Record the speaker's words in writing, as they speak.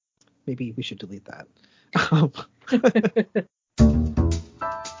maybe we should delete that. Um,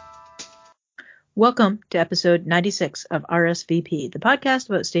 Welcome to episode 96 of RSVP, the podcast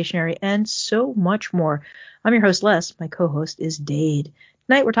about stationery and so much more. I'm your host, Les. My co-host is Dade.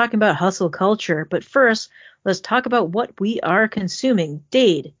 Tonight we're talking about hustle culture, but first, let's talk about what we are consuming.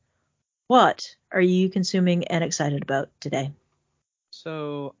 Dade, what are you consuming and excited about today?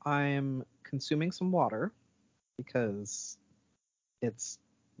 So I'm consuming some water because it's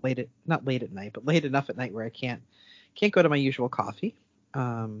not late at night, but late enough at night where I can't go to my usual coffee.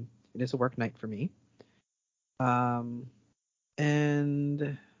 It is a work night for me. And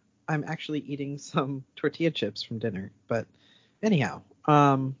I'm actually eating some tortilla chips from dinner. But anyhow,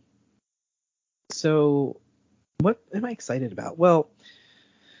 so what am I excited about? Well,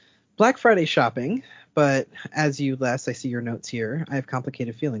 Black Friday shopping, but as you, Les, I see your notes here. I have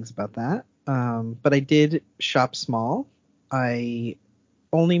complicated feelings about that. But I did shop small. I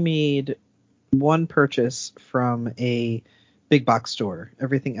only made one purchase from a big box store.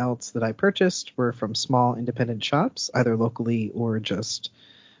 Everything else that I purchased were from small independent shops, either locally or just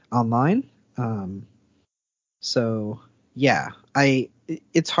online. So yeah,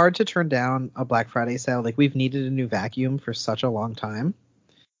 it's hard to turn down a Black Friday sale. Like, we've needed a new vacuum for such a long time.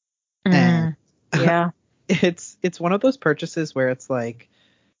 And yeah, it's one of those purchases where it's like,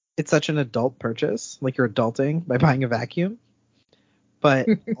 it's such an adult purchase, like you're adulting by buying a vacuum, but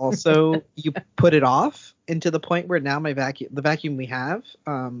also you put it off, and to the point where now the vacuum we have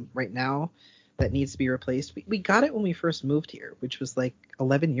right now that needs to be replaced, we got it when we first moved here, which was like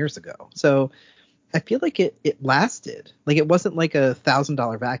 11 years ago. So I feel like it lasted. Like, it wasn't like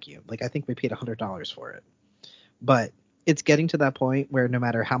 $1,000 vacuum. Like, I think we paid $100 for it. But it's getting to that point where no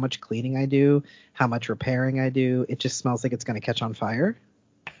matter how much cleaning I do, how much repairing I do, it just smells like it's going to catch on fire.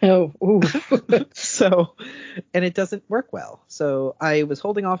 Oh, So, and it doesn't work well. So I was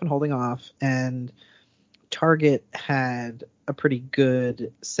holding off, and Target had a pretty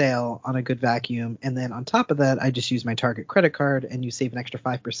good sale on a good vacuum. And then on top of that, I just used my Target credit card, and you save an extra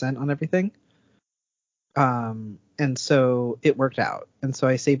 5% on everything. And so it worked out. And so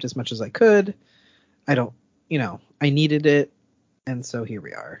I saved as much as I could. I needed it. And so here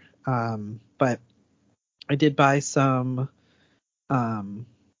we are. But I did buy some,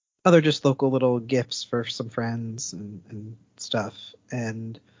 other just local little gifts for some friends and stuff.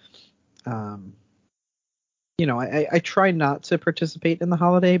 And, I try not to participate in the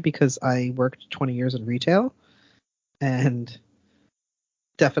holiday because I worked 20 years in retail and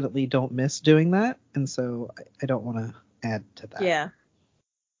definitely don't miss doing that. And so I don't want to add to that. yeah,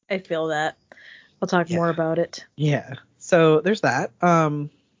 I feel that. I'll talk more about it. Yeah. So there's that.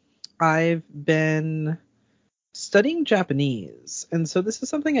 I've been studying Japanese, and so this is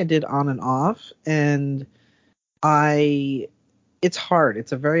something I did on and off, and it's hard.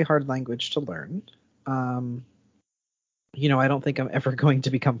 It's a very hard language to learn. I don't think I'm ever going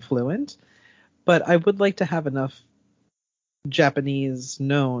to become fluent, but I would like to have enough Japanese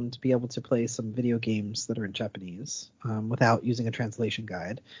known to be able to play some video games that are in Japanese, without using a translation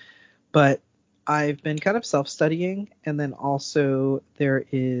guide. But I've been kind of self-studying, and then also there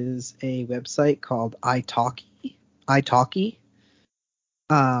is a website called italki.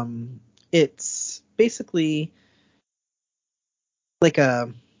 It's basically like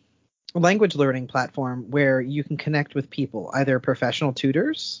a language learning platform where you can connect with people, either professional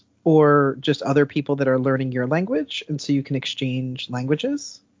tutors or just other people that are learning your language, and so you can exchange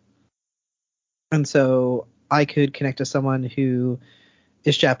languages. And so I could connect to someone who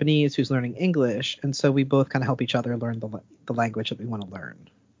is Japanese who's learning English, and so we both kind of help each other learn the language that we want to learn.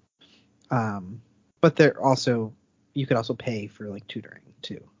 But you could also pay for like tutoring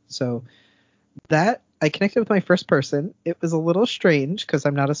too. So that I connected with my first person. It was a little strange because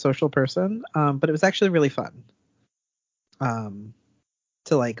I'm not a social person, but it was actually really fun.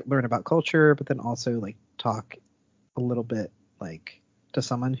 To like learn about culture, but then also like talk a little bit like to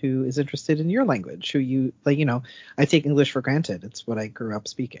someone who is interested in your language, who you like. I take English for granted. It's what I grew up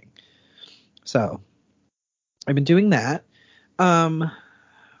speaking. So I've been doing that. Other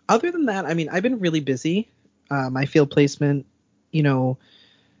than that, I mean, I've been really busy. My field placement,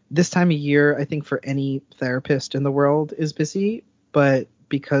 this time of year, I think for any therapist in the world is busy, but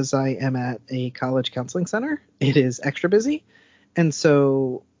because I am at a college counseling center, it is extra busy. And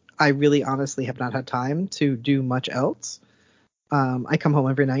so I really honestly have not had time to do much else. I come home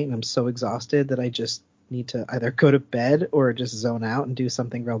every night and I'm so exhausted that I just need to either go to bed or just zone out and do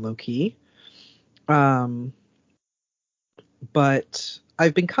something real low key. But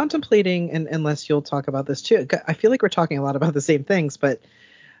I've been contemplating, and unless you'll talk about this too, I feel like we're talking a lot about the same things, but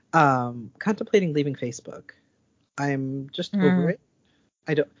contemplating leaving Facebook. I'm just over it.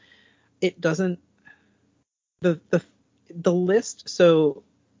 it doesn't the list. So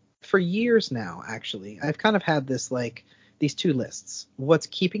for years now, actually, I've kind of had this like these two lists: what's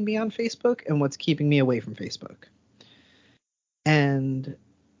keeping me on Facebook and what's keeping me away from Facebook. And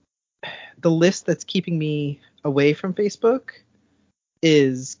the list that's keeping me away from Facebook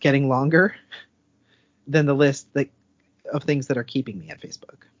is getting longer than the list of things that are keeping me at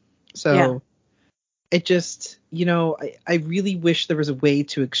Facebook. So it just, I really wish there was a way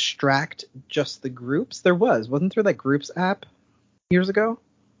to extract just the groups. Wasn't there that groups app years ago?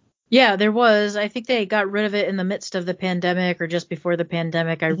 Yeah, there was. I think they got rid of it in the midst of the pandemic or just before the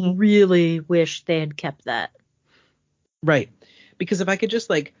pandemic. I really wish they had kept that. Right. Because if I could just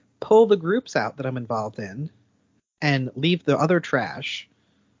like pull the groups out that I'm involved in and leave the other trash,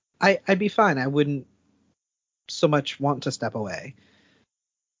 I'd be fine. I wouldn't so much want to step away.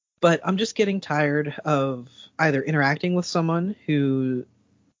 But I'm just getting tired of either interacting with someone who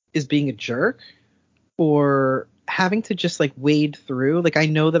is being a jerk or having to just like wade through. Like I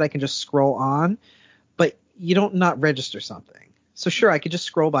know that I can just scroll on, but you don't not register something. So sure, I could just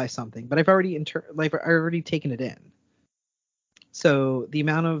scroll by something, but I've already taken it in. So the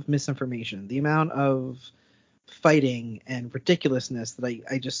amount of misinformation, the amount of fighting and ridiculousness that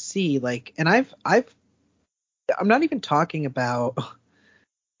I just see, like, and I'm not even talking about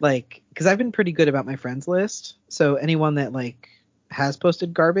like, because I've been pretty good about my friends list. So anyone that like has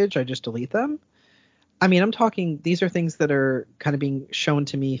posted garbage, I just delete them. I mean, I'm talking, these are things that are kind of being shown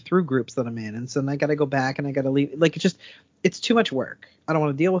to me through groups that I'm in. And so then I got to go back and I got to leave. Like, it's too much work. I don't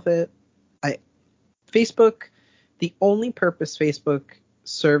want to deal with it. Facebook, the only purpose Facebook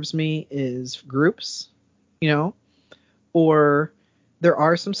serves me is groups, or there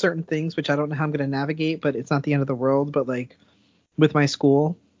are some certain things which I don't know how I'm going to navigate, but it's not the end of the world. But like with my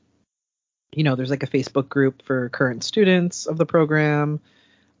school, there's like a Facebook group for current students of the program.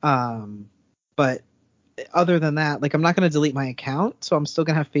 But other than that, like I'm not going to delete my account, so I'm still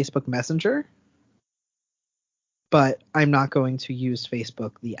going to have Facebook Messenger. But I'm not going to use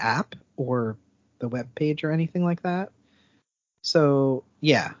Facebook, the app, or the web page or anything like that. So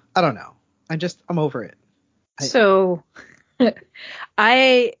yeah, I don't know. I'm over it. So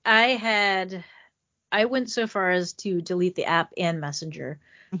I went so far as to delete the app and Messenger.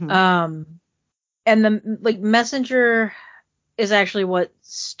 Mm-hmm. And the like Messenger is actually what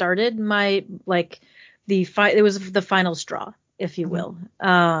started my like it was the final straw, if you will.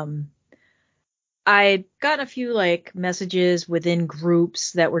 I got a few like messages within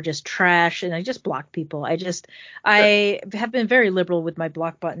groups that were just trash, and I just blocked people. I have been very liberal with my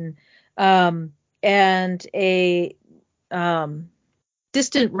block button. And a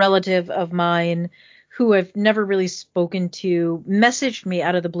distant relative of mine who I've never really spoken to messaged me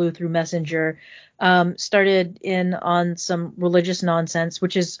out of the blue through Messenger, started in on some religious nonsense,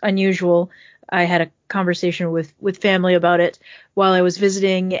 which is unusual. I had a conversation with family about it while I was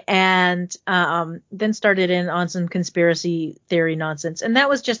visiting, and then started in on some conspiracy theory nonsense. And that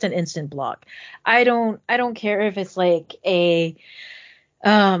was just an instant block. I don't care if it's like a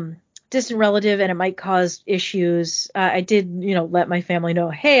distant relative and it might cause issues. I did, let my family know,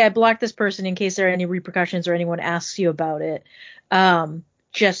 hey, I blocked this person in case there are any repercussions or anyone asks you about it,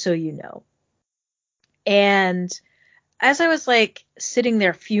 just so you know. And as I was like sitting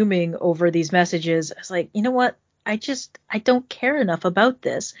there fuming over these messages, I was like, you know what? I don't care enough about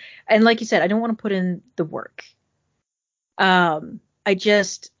this. And like you said, I don't want to put in the work. I'm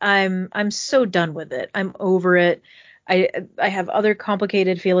so done with it. I'm over it. I have other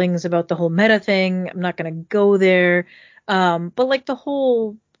complicated feelings about the whole meta thing. I'm not going to go there. But like the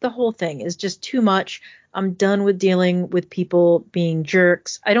whole thing is just too much. I'm done with dealing with people being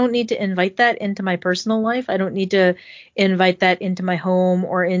jerks. I don't need to invite that into my personal life. I don't need to invite that into my home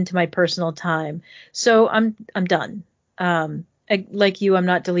or into my personal time. So I'm done. Like you, I'm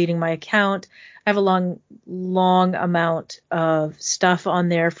not deleting my account. I have a long amount of stuff on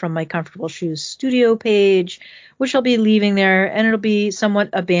there from my Comfortable Shoes studio page, which I'll be leaving there, and it'll be somewhat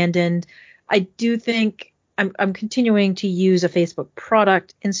abandoned. I do think I'm continuing to use a Facebook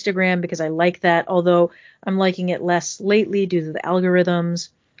product, Instagram, because I like that, although I'm liking it less lately due to the algorithms.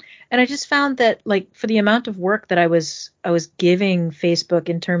 And I just found that like for the amount of work that I was giving Facebook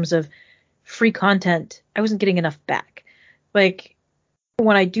in terms of free content, I wasn't getting enough back. Like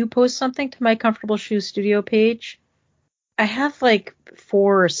when I do post something to my Comfortable Shoes studio page, I have like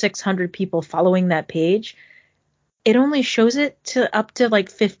 400 or 600 people following that page. It only shows it to up to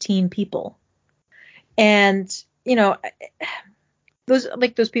like 15 people. And,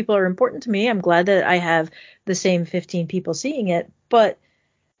 those people are important to me. I'm glad that I have the same 15 people seeing it, but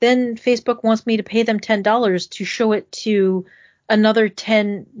then Facebook wants me to pay them $10 to show it to another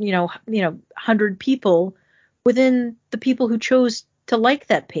 10, 100 people within the people who chose to like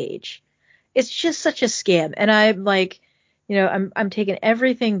that page. It's just such a scam. And I'm like, I'm taking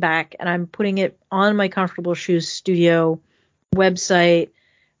everything back and I'm putting it on my Comfortable Shoes Studio website.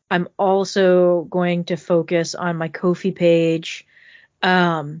 I'm also going to focus on my Ko-fi page,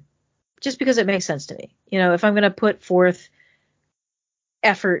 just because it makes sense to me. If I'm going to put forth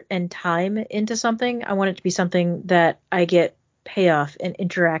effort and time into something, I want it to be something that I get payoff and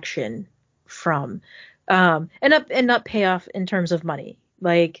interaction from, and not payoff in terms of money,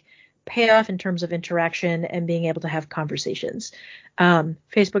 like payoff in terms of interaction and being able to have conversations.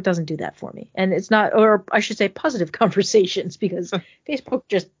 Facebook doesn't do that for me, and it's not, or I should say positive conversations, because Facebook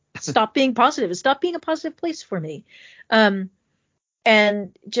just stopped being positive. It stopped being a positive place for me.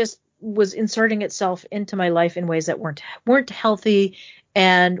 And just was inserting itself into my life in ways that weren't healthy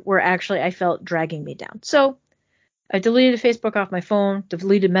and were actually, I felt, dragging me down. So I deleted Facebook off my phone,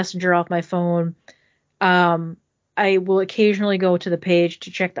 deleted Messenger off my phone. I will occasionally go to the page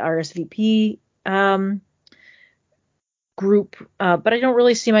to check the RSVP group, but I don't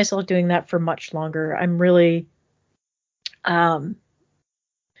really see myself doing that for much longer. I'm really,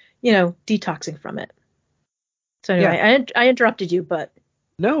 detoxing from it. So anyway, yeah. I interrupted you, but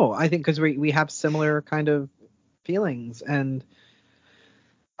no, I think because we have similar kind of feelings, and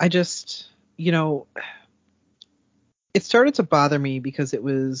I just, it started to bother me because it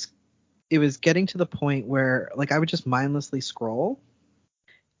was getting to the point where, like, I would just mindlessly scroll.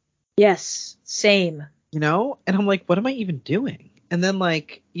 Yes, same. And I'm like, what am I even doing? And then,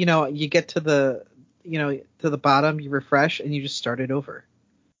 like, you get to the bottom, you refresh, and you just start it over.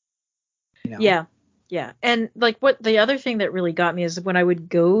 Yeah. Yeah. And like, what the other thing that really got me is when I would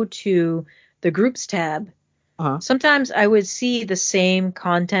go to the groups tab, sometimes I would see the same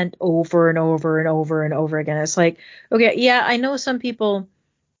content over and over and over and over again. It's like, okay, yeah, I know some people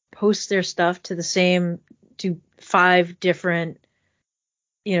post their stuff to 5 different,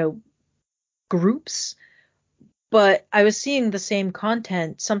 groups, but I was seeing the same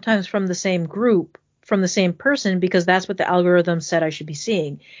content, sometimes from the same group, from the same person, because that's what the algorithm said I should be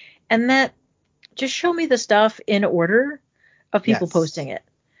seeing. And that just show me the stuff in order of people posting it.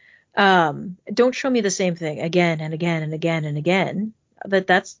 Don't show me the same thing again and again and again and again.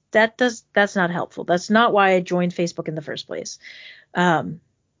 That's not helpful. That's not why I joined Facebook in the first place.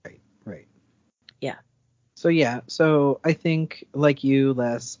 Right. Yeah. So I think, like you,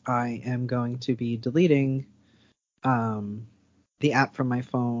 Les, I am going to be deleting the app from my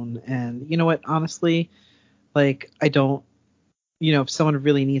phone. And you know what? Honestly, like, I don't, if someone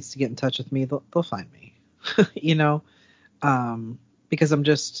really needs to get in touch with me, they'll find me. Because I'm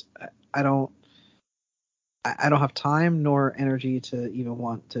just, I don't have time nor energy to even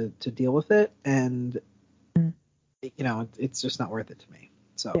want to deal with it, and it's just not worth it to me.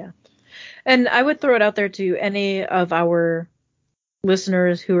 So yeah. And I would throw it out there to any of our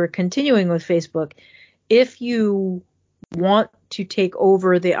listeners who are continuing with Facebook. If you want to take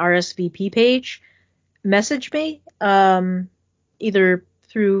over the RSVP page, message me, either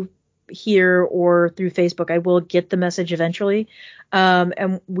through here or through Facebook. I will get the message eventually,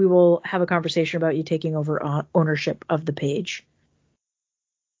 and we will have a conversation about you taking over ownership of the page.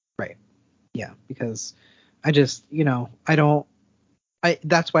 Right. Yeah, because I just,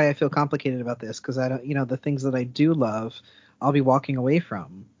 that's why I feel complicated about this, because I don't, the things that I do love, I'll be walking away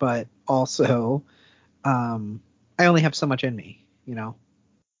from, but also, I only have so much in me,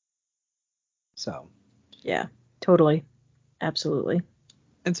 So. Yeah, totally. Absolutely.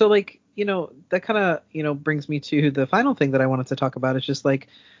 And so, like, that kind of, brings me to the final thing that I wanted to talk about. Is just like,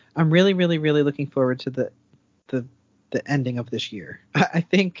 I'm really, really, really looking forward to the ending of this year. I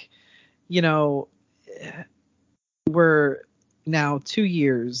think, we're now 2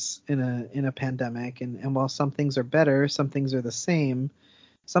 years in a pandemic, and while some things are better, some things are the same,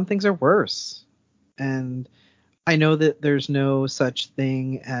 some things are worse. And I know that there's no such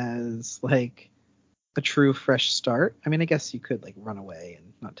thing as, like, a true fresh start. I mean, I guess you could, like, run away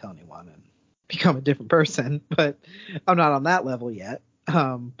and not tell anyone and become a different person, but I'm not on that level yet.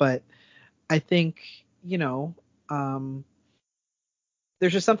 But I think,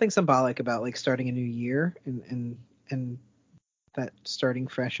 there's just something symbolic about, like, starting a new year and that starting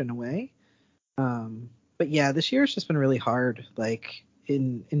fresh in a way. But yeah, this year's just been really hard, like,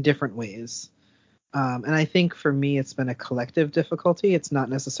 in different ways. And I think for me, it's been a collective difficulty. It's not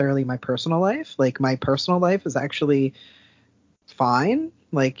necessarily my personal life. Like, my personal life is actually fine.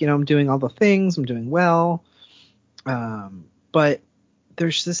 Like, I'm doing all the things, I'm doing well. But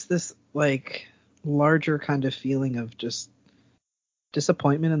there's just this, like, larger kind of feeling of just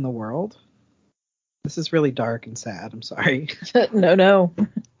disappointment in the world. This is really dark and sad. I'm sorry. No.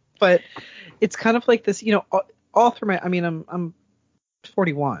 But it's kind of like this, all through I'm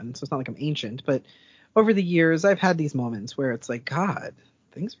 41, so it's not like I'm ancient, but over the years I've had these moments where it's like, God,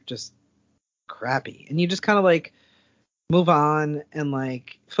 things are just crappy. And you just kind of like move on and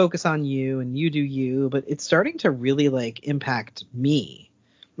like focus on you and you do you, but it's starting to really like impact me,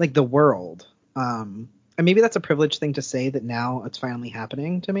 like the world. And maybe that's a privileged thing to say that now it's finally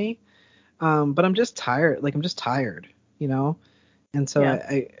happening to me. But I'm just tired. Like I'm just tired, you know? And so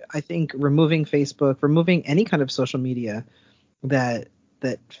Yeah. I think removing Facebook, removing any kind of social media that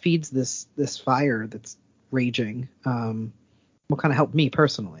feeds this fire that's raging, will kind of help me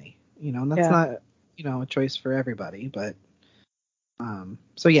personally, and that's Yeah. not, a choice for everybody, but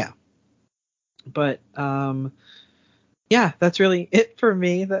so yeah. But yeah, that's really it for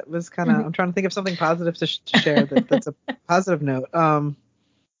me. That was kind of, I'm trying to think of something positive to share that's a positive note.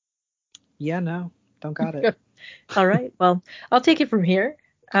 Yeah, no, don't got it. All right. Well, I'll take it from here.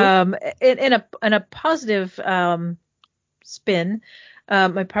 Cool. In a positive spin,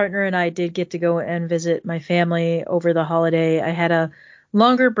 my partner and I did get to go and visit my family over the holiday. I had a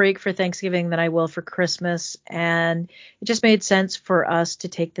longer break for Thanksgiving than I will for Christmas, and it just made sense for us to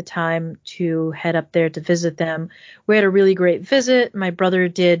take the time to head up there to visit them. We had a really great visit. My brother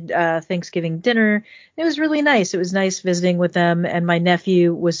did Thanksgiving dinner. It was really nice. It was nice visiting with them, and my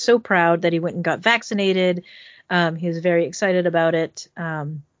nephew was so proud that he went and got vaccinated. He was very excited about it.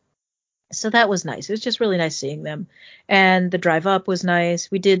 So that was nice. It was just really nice seeing them. And the drive up was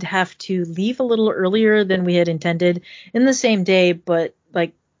nice. We did have to leave a little earlier than we had intended in the same day, but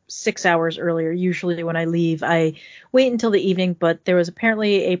like 6 hours earlier. Usually when I leave, I wait until the evening, but there was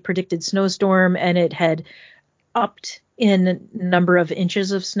apparently a predicted snowstorm and it had upped in number of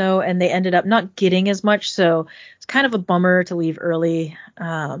inches of snow, and they ended up not getting as much. So it's kind of a bummer to leave early.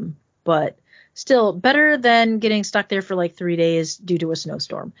 But still better than getting stuck there for like 3 days due to a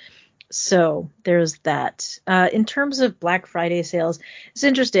snowstorm. So there's that. In terms of Black Friday sales, it's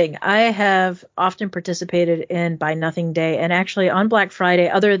interesting. I have often participated in Buy Nothing Day, and actually on Black Friday,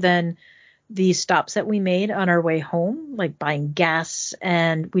 other than the stops that we made on our way home, like buying gas,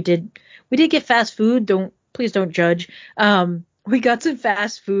 and we did get fast food. Please don't judge. We got some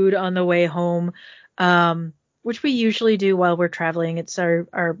fast food on the way home, which we usually do while we're traveling. It's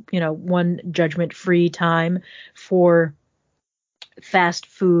our one judgment free time for fast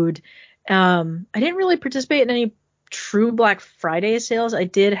food. I didn't really participate in any true Black Friday sales. I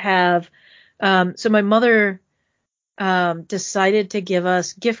did have, so my mother decided to give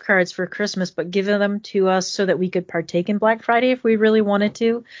us gift cards for Christmas, but give them to us so that we could partake in Black Friday if we really wanted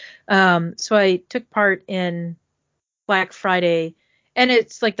to. So I took part in Black Friday, and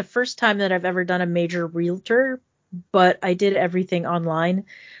it's like the first time that I've ever done a major realtor, but I did everything online.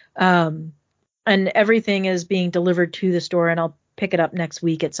 And everything is being delivered to the store, and I'll pick it up next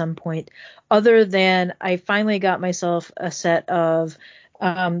week at some point. Other than I finally got myself a set of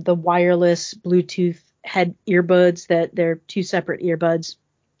the wireless Bluetooth head earbuds, that they're two separate earbuds,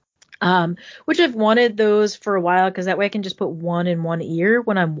 which I've wanted those for a while because that way I can just put one in one ear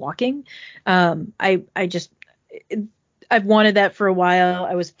when I'm walking. I've wanted that for a while.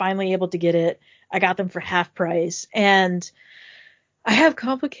 I was finally able to get it. I got them for half price, and I have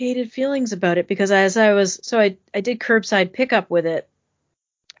complicated feelings about it because I did curbside pickup with it,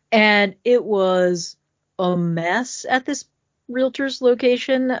 and it was a mess at this realtor's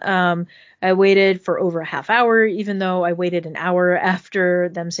location. I waited for over a half hour, even though I waited an hour after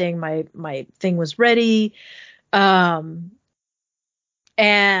them saying my thing was ready. And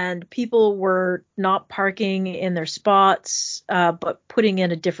people were not parking in their spots, but putting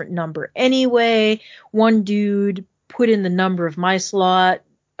in a different number anyway. One dude put in the number of my slot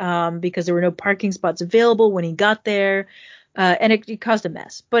because there were no parking spots available when he got there, and it caused a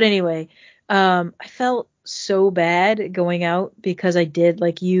mess. But anyway, I felt so bad going out because I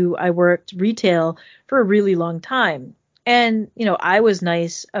worked retail for a really long time. And, I was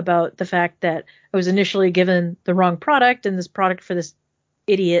nice about the fact that I was initially given the wrong product, and this product for this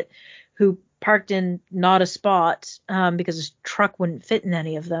idiot who parked in not a spot because his truck wouldn't fit in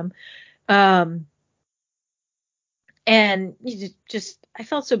any of them. And I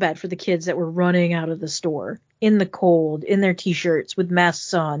felt so bad for the kids that were running out of the store in the cold, in their t-shirts with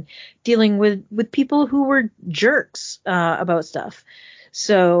masks on, dealing with people who were jerks about stuff.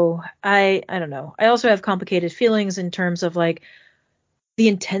 So I don't know. I also have complicated feelings in terms of like the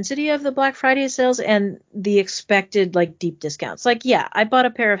intensity of the Black Friday sales and the expected like deep discounts. Like, yeah, I bought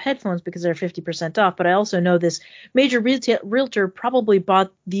a pair of headphones because they're 50% off, but I also know this major realtor probably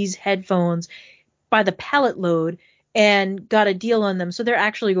bought these headphones by the pallet load and got a deal on them. So they're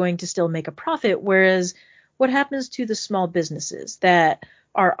actually going to still make a profit. Whereas what happens to the small businesses that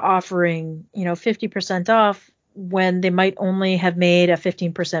are offering, 50% off when they might only have made a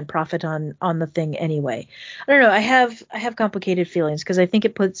 15% profit on the thing anyway? I don't know. I have complicated feelings because I think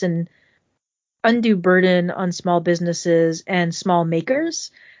it puts an undue burden on small businesses and small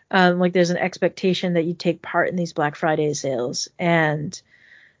makers. Like there's an expectation that you take part in these Black Friday sales, and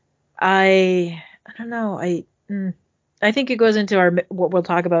I don't know. I think it goes into what we'll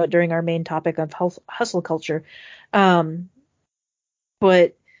talk about during our main topic of hustle culture. But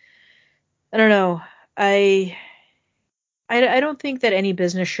I don't know. I don't think that any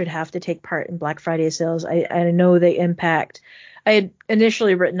business should have to take part in Black Friday sales. I know they impact. I had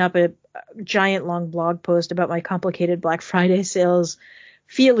initially written up a giant long blog post about my complicated Black Friday sales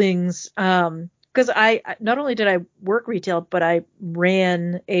feelings. Because I not only did I work retail, but I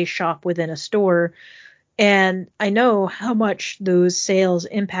ran a shop within a store. And I know how much those sales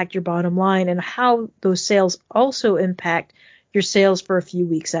impact your bottom line and how those sales also impact your sales for a few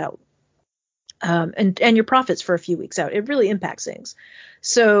weeks out. And your profits for a few weeks out. It really impacts things.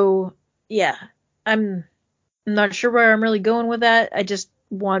 So yeah, I'm not sure where I'm really going with that.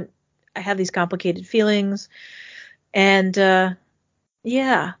 I have these complicated feelings, and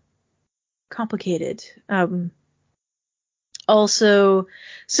yeah, complicated. Also,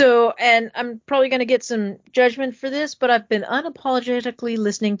 and I'm probably going to get some judgment for this, but I've been unapologetically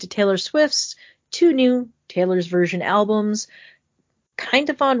listening to Taylor Swift's 2 new Taylor's Version albums, kind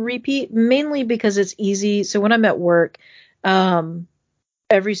of on repeat, mainly because it's easy. So when I'm at work,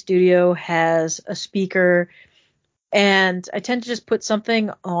 every studio has a speaker, and I tend to just put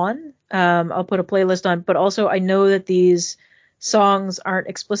something on. I'll put a playlist on, but also I know that these songs aren't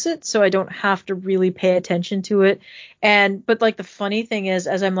explicit, so I don't have to really pay attention to it. But like the funny thing is,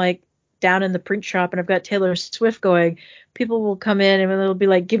 as I'm like down in the print shop and I've got Taylor Swift going, people will come in and they'll be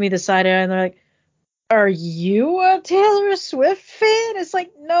like, give me the side eye, and they're like, are you a Taylor Swift fan? It's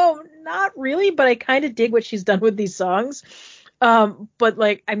like, no, not really, but I kind of dig what she's done with these songs. But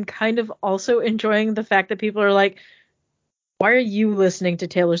like, I'm kind of also enjoying the fact that people are like, why are you listening to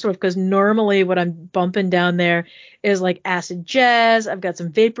Taylor Swift? Because normally what I'm bumping down there is like acid jazz. I've got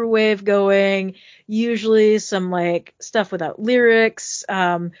some vaporwave going, usually some like stuff without lyrics.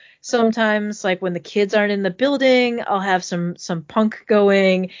 Sometimes like when the kids aren't in the building, I'll have some punk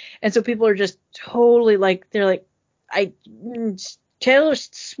going. And so people are just totally like, they're like, Taylor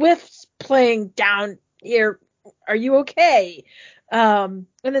Swift's playing down here. Are you okay? And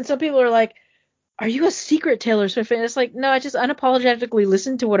then some people are like, are you a secret Taylor Swift fan? It's like, no, I just unapologetically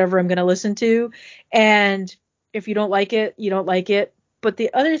listen to whatever I'm going to listen to. And if you don't like it, you don't like it. But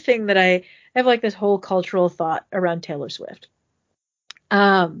the other thing that I have like this whole cultural thought around Taylor Swift.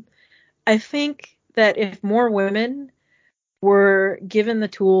 I think that if more women were given the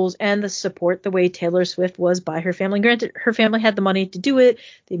tools and the support the way Taylor Swift was by her family. Granted, her family had the money to do it.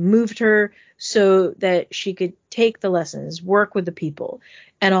 They moved her so that she could take the lessons, work with the people,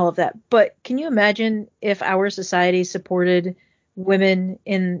 and all of that. But can you imagine if our society supported women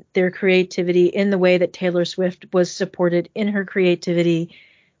in their creativity in the way that Taylor Swift was supported in her creativity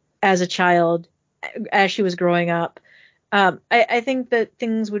as a child, as she was growing up? I think that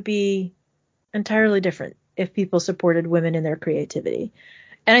things would be entirely different if people supported women in their creativity.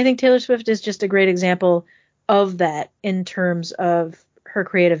 And I think Taylor Swift is just a great example of that in terms of her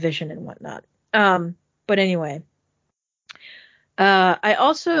creative vision and whatnot. But anyway, I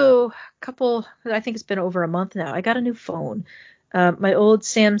also, I think it's been over a month now, I got a new phone. My old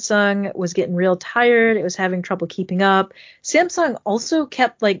Samsung was getting real tired. It was having trouble keeping up. Samsung also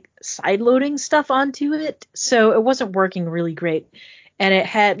kept like sideloading stuff onto it, so it wasn't working really great. And it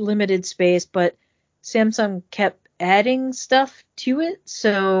had limited space, but Samsung kept adding stuff to it,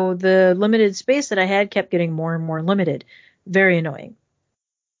 so the limited space that I had kept getting more and more limited. Very annoying.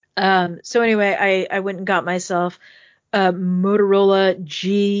 So anyway, I went and got myself a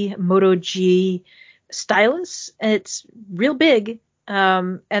Motorola Moto G stylus, and it's real big,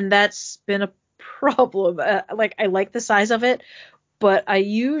 and that's been a problem. Like I like the size of it, but I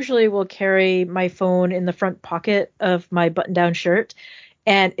usually will carry my phone in the front pocket of my button-down shirt,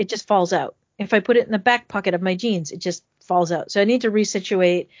 and it just falls out. If I put it in the back pocket of my jeans, it just falls out. So I need to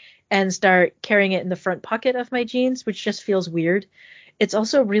resituate and start carrying it in the front pocket of my jeans, which just feels weird. It's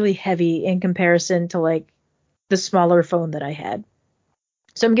also really heavy in comparison to like the smaller phone that I had.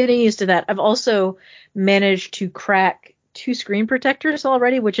 So I'm getting used to that. I've also managed to crack 2 screen protectors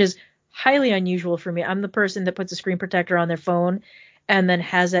already, which is highly unusual for me. I'm the person that puts a screen protector on their phone and then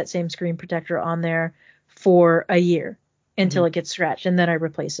has that same screen protector on there for a year until it gets scratched, and then I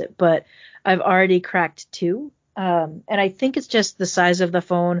replace it. But I've already cracked 2, And I think it's just the size of the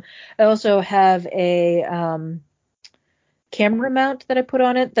phone. I also have a camera mount that I put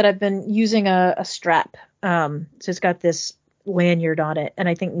on it that I've been using a strap. So it's got this lanyard on it, and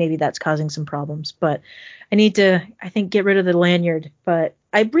I think maybe that's causing some problems. But I need to, I think, get rid of the lanyard. But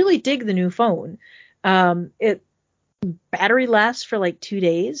I really dig the new phone. It battery lasts for like 2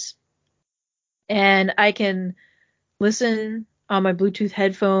 days, and I can listen on my Bluetooth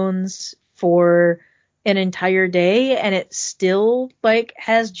headphones for an entire day, and it still like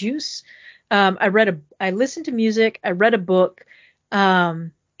has juice. I listened to music, I read a book,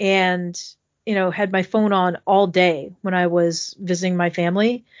 and had my phone on all day when I was visiting my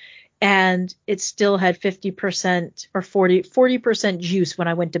family, and it still had 50% or 40% juice when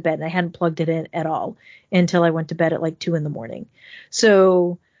I went to bed, and I hadn't plugged it in at all until I went to bed at like 2 a.m.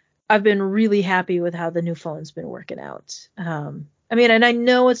 So I've been really happy with how the new phone's been working out. And I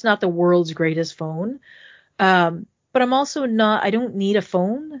know it's not the world's greatest phone, but I don't need a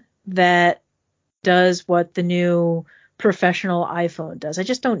phone that does what the new professional iPhone does. I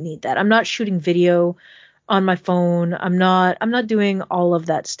just don't need that. I'm not shooting video on my phone. I'm not doing all of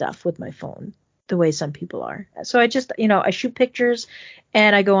that stuff with my phone the way some people are. So I just, I shoot pictures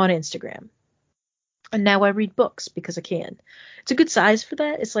and I go on Instagram. And now I read books because I can. It's a good size for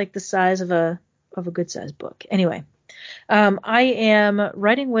that. It's like the size of a good sized book. Anyway, I am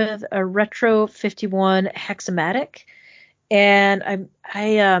writing with a Retro 51 Hexamatic, and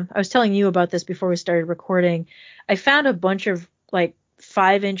I was telling you about this before we started recording. I found a bunch of like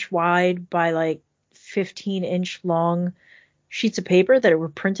 5-inch wide by like 15-inch long sheets of paper that were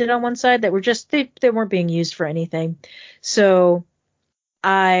printed on one side that were just they weren't being used for anything. So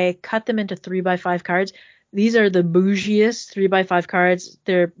I cut them into 3x5 cards. These are the bougiest 3x5 cards.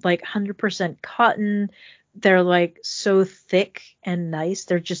 They're like 100% cotton. They're like so thick and nice.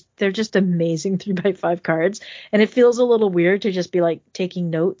 They're just amazing 3x5 cards. And it feels a little weird to just be like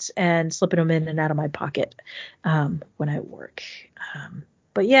taking notes and slipping them in and out of my pocket when I work.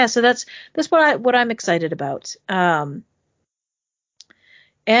 But yeah, so that's what I'm excited about. And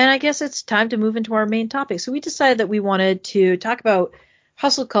I guess it's time to move into our main topic. So we decided that we wanted to talk about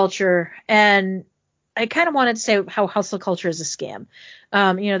hustle culture, and I kind of wanted to say how hustle culture is a scam.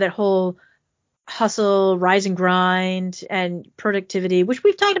 That whole hustle, rise and grind, and productivity, which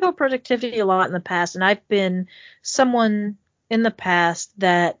we've talked about productivity a lot in the past. And I've been someone in the past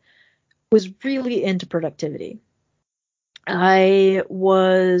that was really into productivity. I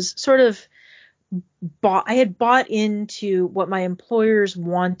was sort of I had bought into what my employers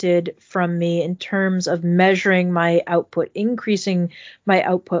wanted from me in terms of measuring my output, increasing my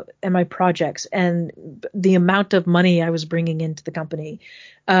output and my projects and the amount of money I was bringing into the company.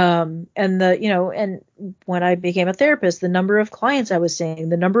 And when I became a therapist, the number of clients I was seeing,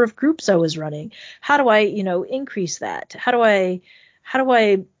 the number of groups I was running, how do I, increase that? How do I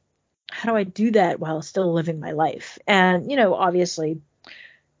do that while still living my life? And, obviously,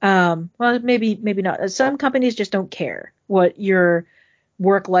 well, maybe not. Some companies just don't care what your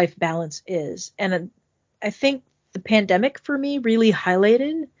work-life balance is. And I think the pandemic for me really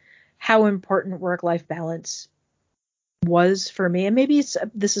highlighted how important work-life balance was for me. And maybe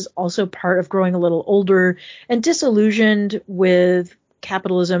this is also part of growing a little older and disillusioned with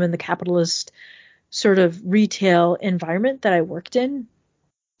capitalism and the capitalist sort of retail environment that I worked in.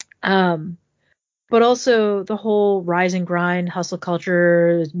 But also the whole rise and grind, hustle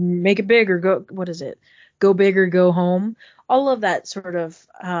culture, make it big or go big or go home. All of that sort of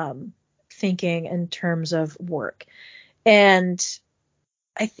thinking in terms of work. And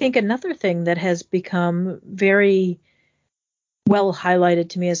I think another thing that has become very well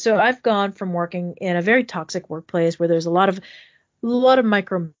highlighted to me is, so I've gone from working in a very toxic workplace where there's a lot of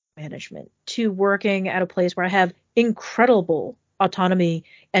micromanagement to working at a place where I have incredible autonomy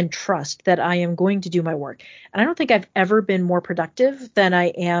and trust that I am going to do my work. And I don't think I've ever been more productive than I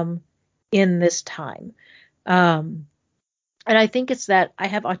am in this time. And I think it's that I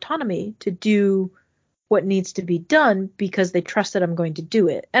have autonomy to do what needs to be done because they trust that I'm going to do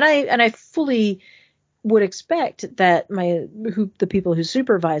it. And I fully would expect that the people who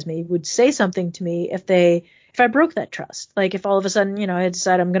supervise me would say something to me if I broke that trust. Like if all of a sudden, I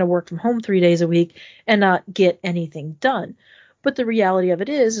decide I'm going to work from home 3 days a week and not get anything done. But the reality of it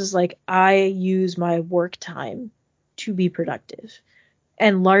is like I use my work time to be productive,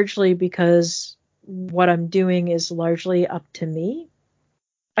 and largely because what I'm doing is largely up to me.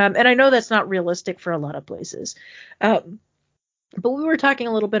 And I know that's not realistic for a lot of places. But we were talking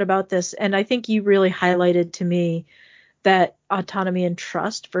a little bit about this, and I think you really highlighted to me that autonomy and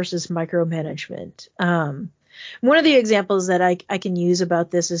trust versus micromanagement. One of the examples that I can use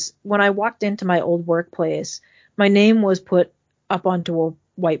about this is when I walked into my old workplace, my name was put up onto a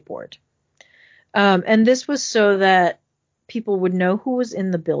whiteboard. And this was so that people would know who was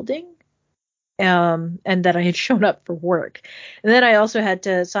in the building, and that I had shown up for work. And then I also had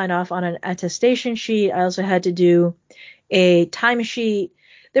to sign off on an attestation sheet. I also had to do a timesheet.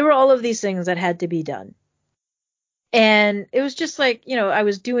 There were all of these things that had to be done. And it was just like, I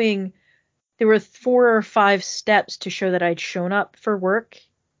was doing, there were 4 or 5 steps to show that I'd shown up for work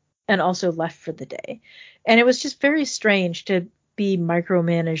and also left for the day. And it was just very strange to be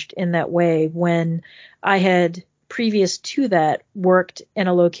micromanaged in that way when I had, previous to that, worked in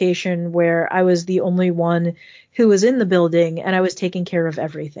a location where I was the only one who was in the building and I was taking care of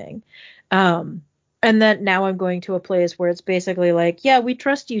everything. And then now I'm going to a place where it's basically like, yeah, we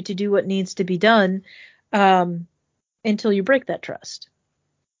trust you to do what needs to be done, until you break that trust.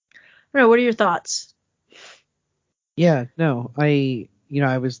 I don't know, what are your thoughts? Yeah, no, I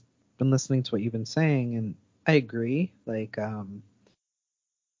was been listening to what you've been saying, and I agree. Like,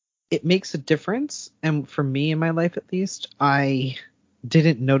 it makes a difference. And for me in my life, at least, I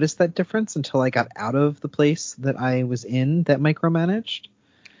didn't notice that difference until I got out of the place that I was in that micromanaged.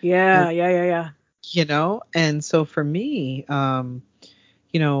 Yeah, And, yeah. and so for me, one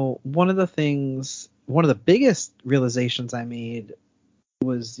of the biggest realizations I made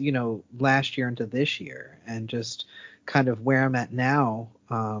was, last year into this year, and just kind of where I'm at now,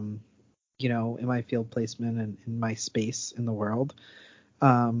 in my field placement and in my space in the world.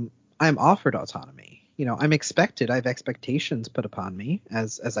 I'm offered autonomy. I'm expected. I have expectations put upon me,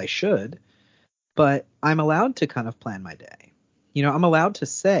 as I should, but I'm allowed to kind of plan my day. I'm allowed to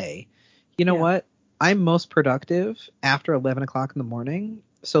say, you know Yeah. what? I'm most productive after 11 o'clock in the morning.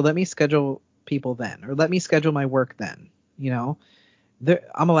 So let me schedule people then, or let me schedule my work then.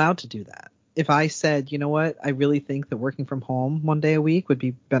 I'm allowed to do that. If I said, you know what, I really think that working from home one day a week would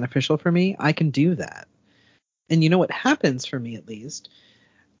be beneficial for me, I can do that. And you know what happens for me, at least?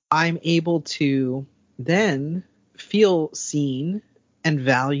 I'm able to then feel seen and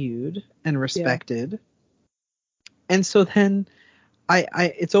valued and Yeah. respected. And so then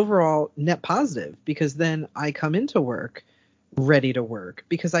it's overall net positive, because then I come into work ready to work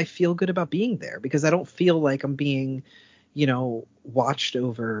because I feel good about being there, because I don't feel like I'm being, watched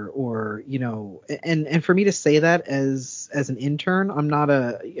over, or, and for me to say that as an intern, I'm not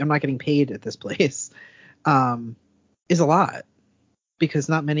getting paid at this place, is a lot, because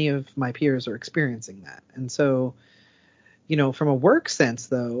not many of my peers are experiencing that. And so, from a work sense,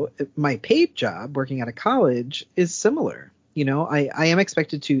 though, my paid job working at a college is similar. I am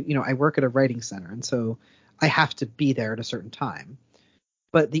expected to, I work at a writing center, and so I have to be there at a certain time.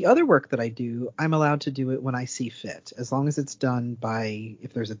 But the other work that I do, I'm allowed to do it when I see fit, as long as it's done by,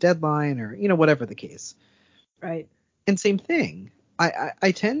 if there's a deadline, or, whatever the case. Right. And same thing.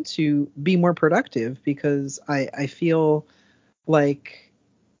 I tend to be more productive because I feel like,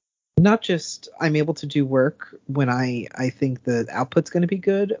 not just I'm able to do work when I think the output's going to be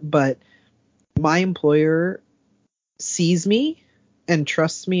good, but my employer sees me and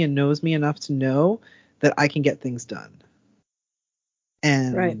trusts me and knows me enough to know that I can get things done.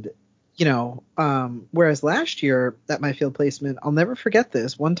 Right. And, whereas last year at my field placement, I'll never forget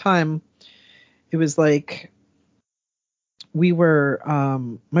this. One time it was like, my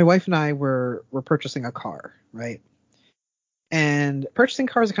wife and I were purchasing a car, right? And purchasing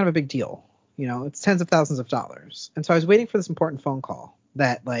cars is kind of a big deal. It's tens of thousands of dollars. And so I was waiting for this important phone call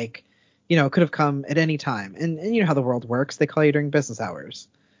that, like, could have come at any time. And you know how the world works. They call you during business hours.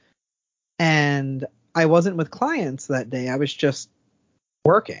 And I wasn't with clients that day. I was just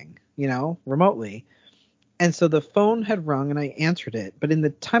working, remotely. And so the phone had rung and I answered it. But in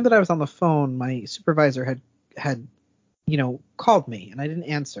the time that I was on the phone, my supervisor had called me, and I didn't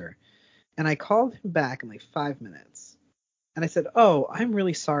answer. And I called him back in like 5 minutes. And I said, "Oh, I'm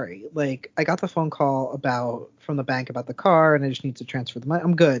really sorry. Like, I got the phone call from the bank about the car, and I just need to transfer the money.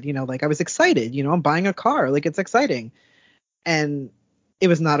 I'm good." Like, I was excited. I'm buying a car. Like, it's exciting. And it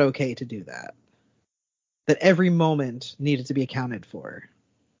was not okay to do that. That every moment needed to be accounted for.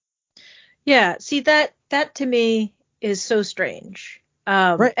 Yeah. See, that to me is so strange.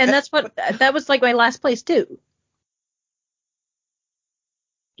 Right. And that was like my last place too.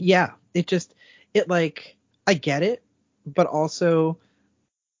 Yeah. I get it, but also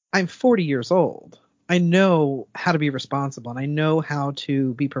I'm 40 years old. I know how to be responsible, and I know how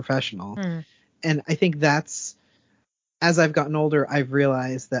to be professional. Hmm. And I think that's, as I've gotten older, I've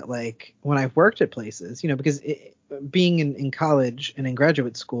realized that, like, when I've worked at places, because being in college and in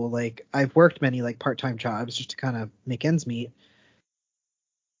graduate school, like, I've worked many like part-time jobs just to kind of make ends meet.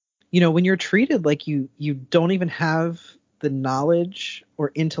 When you're treated like you don't even have the knowledge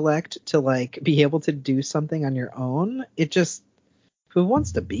or intellect to like be able to do something on your own, it just, who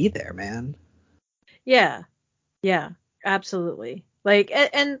wants to be there, man? Yeah. Yeah, absolutely. Like,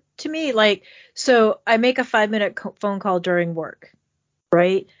 and to me, like, so I make a 5 minute phone call during work,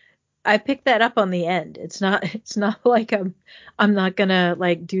 right? I pick that up on the end. It's not like I'm not gonna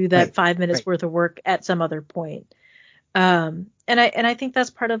like do that Right. 5 minutes Right. worth of work at some other point. And I think that's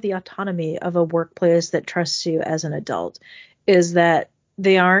part of the autonomy of a workplace that trusts you as an adult, is that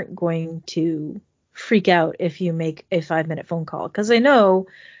they aren't going to freak out if you make a 5 minute phone call, because they know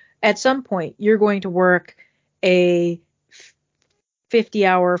at some point you're going to work a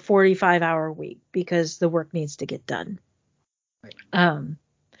 50-hour, 45-hour week because the work needs to get done. Right.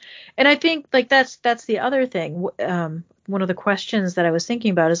 And I think like that's the other thing. One of the questions that I was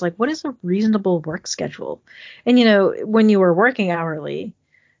thinking about is like, what is a reasonable work schedule? And when you were working hourly,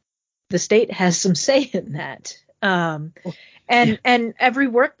 the state has some say in that. Oh, yeah. And every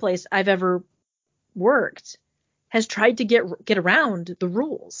workplace I've ever worked has tried to get around the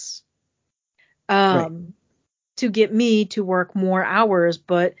rules. Right. To get me to work more hours,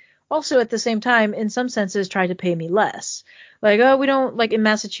 but also at the same time, in some senses, try to pay me less. Like, oh, we don't, like in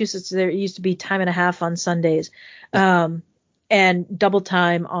Massachusetts, there used to be time and a half on Sundays, and double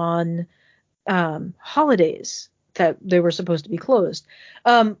time on holidays that they were supposed to be closed.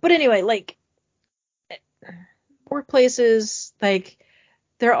 But anyway, like workplaces, like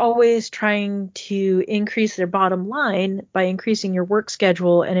they're always trying to increase their bottom line by increasing your work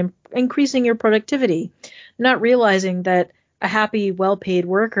schedule and increasing your productivity, not realizing that a happy, well-paid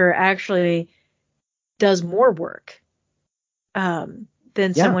worker actually does more work than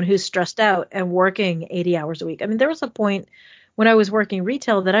Yeah. someone who's stressed out and working 80 hours a week. I mean, there was a point when I was working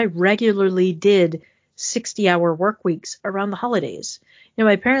retail that I regularly did 60-hour work weeks around the holidays.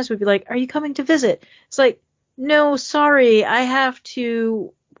 My parents would be like, "Are you coming to visit?" It's like, "No, sorry, I have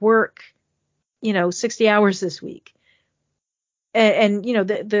to work, 60 hours this week." And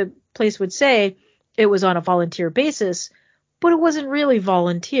the place would say it was on a volunteer basis, but it wasn't really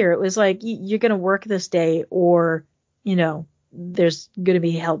volunteer. It was like, you're going to work this day, or, there's going to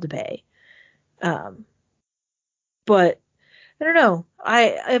be hell to pay. But I don't know.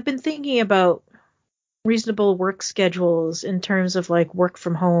 I've been thinking about reasonable work schedules in terms of like work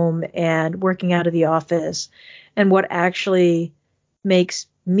from home and working out of the office, and what actually makes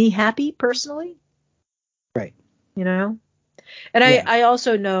me happy personally, Right. you know? And Yeah. I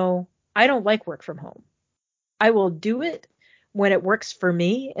also know I don't like work from home. I will do it when it works for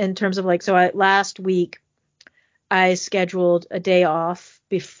me, in terms of like, so last week I scheduled a day off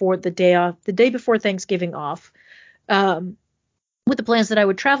the day before Thanksgiving off, um, with the plans that I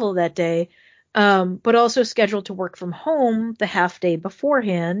would travel that day, but also scheduled to work from home the half day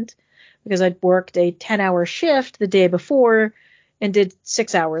beforehand, because I'd worked a 10-hour shift the day before and did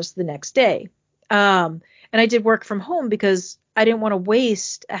 6 hours the next day. And I did work from home because I didn't want to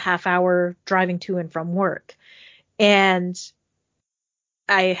waste a half hour driving to and from work. And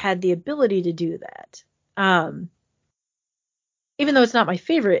I had the ability to do that. Even though it's not my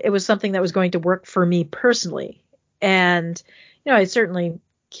favorite, it was something that was going to work for me personally. And, I certainly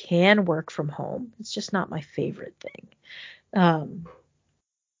can work from home. It's just not my favorite thing. Um,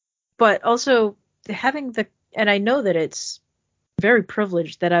 but also and I know that it's very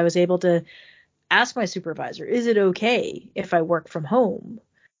privileged that I was able to ask my supervisor, is it okay if I work from home?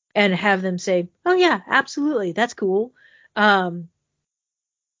 And have them say, oh yeah, absolutely, that's cool. Um,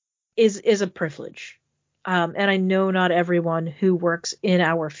 is a privilege. And I know not everyone who works in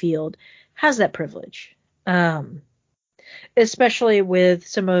our field has that privilege. Especially with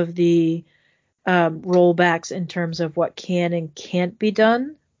some of the rollbacks in terms of what can and can't be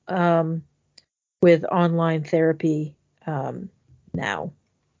done with online therapy now.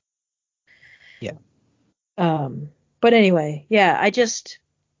 Yeah. But anyway, yeah, I don't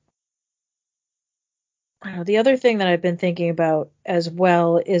know, the other thing that I've been thinking about as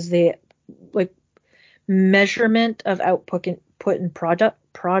well is the like measurement of output in product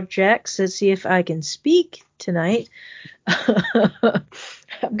projects. Let's see if I can speak tonight. I'm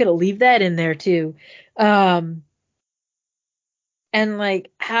gonna leave that in there too. And like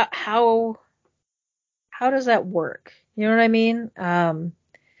how does that work? You know what I mean?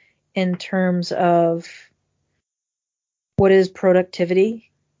 In terms of what is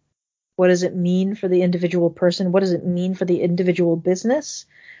productivity? What does it mean for the individual person? What does it mean for the individual business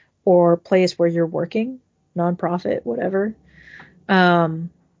or place where you're working, nonprofit, whatever? What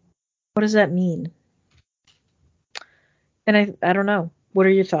does that mean? And I don't know. What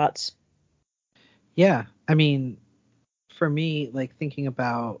are your thoughts? Yeah. I mean, for me, like thinking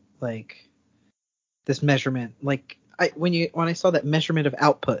about like this measurement, like when I saw that measurement of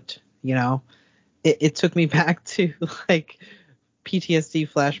output, it took me back to like PTSD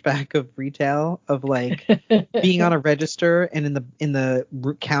flashback of retail, of like being on a register and in the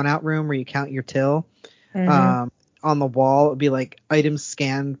count out room where you count your till. Mm-hmm. On the wall it would be like items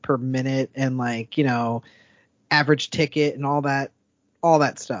scanned per minute and like, average ticket and all that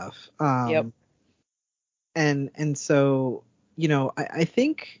stuff. Yep. And so, I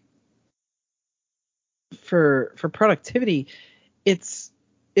think for productivity, it's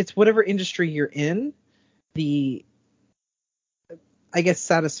whatever industry you're in, the, I guess,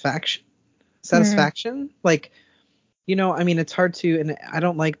 satisfaction, like, I mean, it's hard to, and I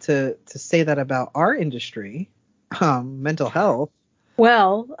don't like to say that about our industry, mental health.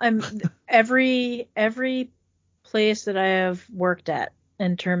 Well, every place that I have worked at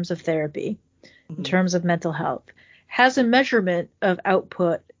in terms of therapy, in terms of mental health, has a measurement of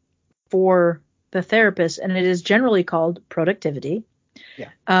output for the therapist, and it is generally called productivity. Yeah.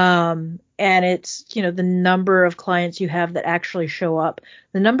 And it's, the number of clients you have that actually show up,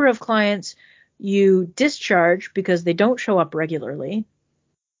 the number of clients you discharge because they don't show up regularly.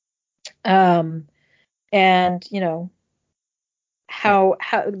 And, how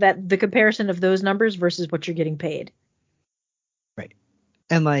that the comparison of those numbers versus what you're getting paid. Right.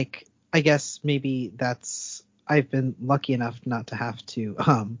 And like, I guess maybe I've been lucky enough not to have to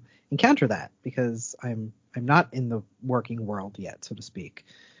encounter that because I'm not in the working world yet, so to speak.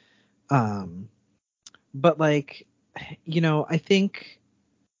 But like, I think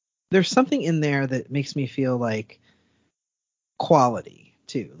there's something in there that makes me feel like quality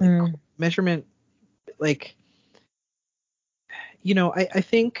too, like measurement, like, I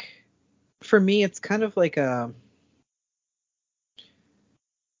think for me it's kind of like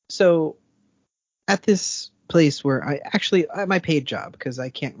so at this place where I actually, at my paid job, because I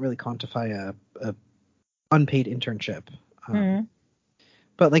can't really quantify a unpaid internship.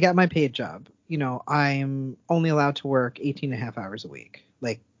 But like at my paid job, I'm only allowed to work 18 and a half hours a week.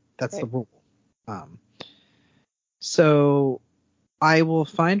 Like that's the rule. So I will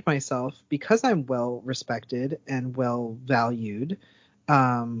find myself, because I'm well respected and well valued,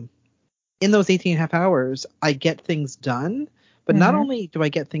 in those 18 and a half hours, I get things done. But not only do I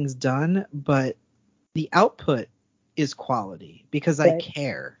get things done, but the output is quality because I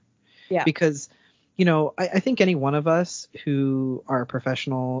care. Yeah. Because, I think any one of us who are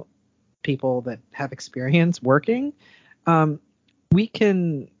professional people that have experience working, we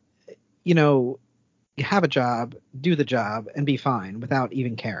can, have a job, do the job, and be fine without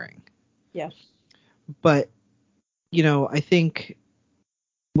even caring. Yeah. But, I think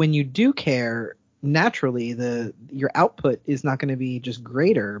when you do care, naturally your output is not going to be just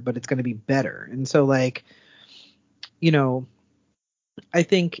greater, but it's going to be better. And so like, I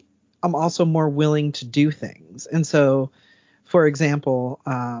think I'm also more willing to do things. And so, for example,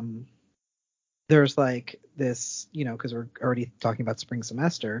 there's like this, because we're already talking about spring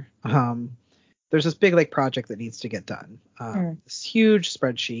semester, there's this big like project that needs to get done. This huge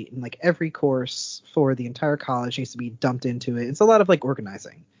spreadsheet, and like every course for the entire college needs to be dumped into it. It's a lot of like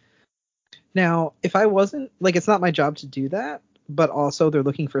organizing. Now, if I wasn't, like, it's not my job to do that, but also they're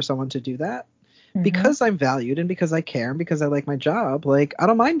looking for someone to do that. Because I'm valued and because I care and because I like my job, like, I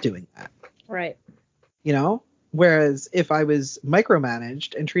don't mind doing that. Right. Whereas if I was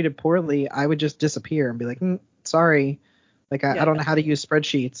micromanaged and treated poorly, I would just disappear and be like, sorry, like, I don't know how to use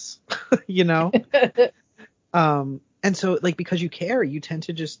spreadsheets, and so, like, because you care, you tend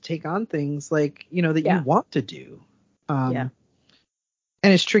to just take on things like, that you want to do.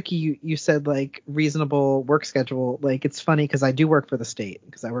 And it's tricky. You said like reasonable work schedule. Like it's funny because I do work for the state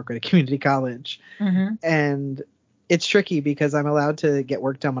because I work at a community college, and it's tricky because I'm allowed to get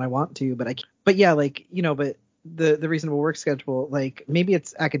work done when I want to, but I can't. But yeah, like but the reasonable work schedule, like maybe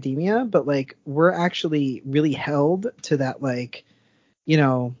it's academia, but like we're actually really held to that, like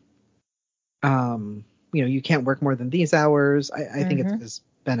you can't work more than these hours. I think it's because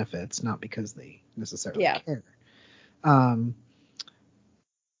benefits, not because they necessarily care.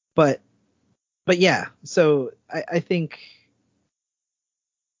 But yeah, so I think,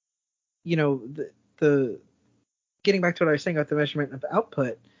 the getting back to what I was saying about the measurement of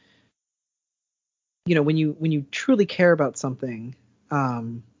output, when you truly care about something,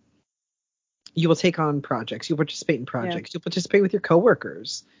 you will take on projects, you'll participate in projects, you'll participate with your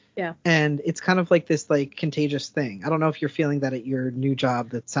coworkers. Yeah. And it's kind of like this like contagious thing. I don't know if you're feeling that at your new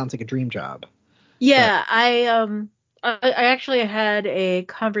job that sounds like a dream job. Yeah, I actually had a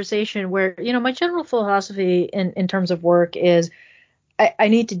conversation where, my general philosophy in terms of work is I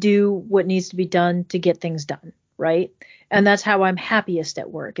need to do what needs to be done to get things done, right? And that's how I'm happiest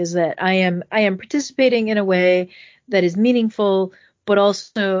at work, is that I am participating in a way that is meaningful, but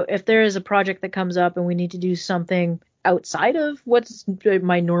also if there is a project that comes up and we need to do something outside of what's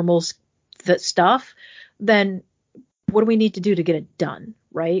my normal stuff, then what do we need to do to get it done,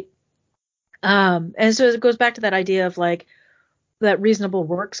 right? And so it goes back to that idea of like that reasonable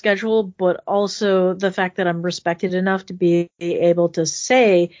work schedule, but also the fact that I'm respected enough to be able to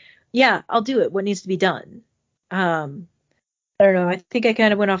say, yeah, I'll do it. What needs to be done? I don't know. I think I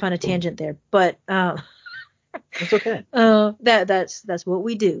kind of went off on a tangent there, but It's okay. That's what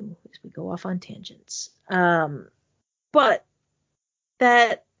we do, is we go off on tangents. But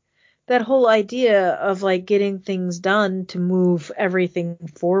that whole idea of like getting things done to move everything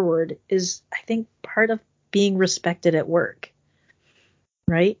forward is, I think, part of being respected at work,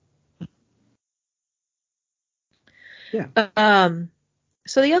 right? Yeah.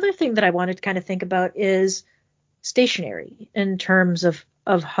 So the other thing that I wanted to kind of think about is stationary in terms of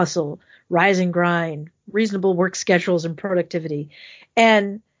hustle, rise and grind, reasonable work schedules, and productivity.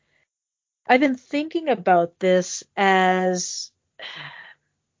 And I've been thinking about this as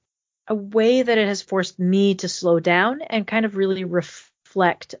a way that it has forced me to slow down and kind of really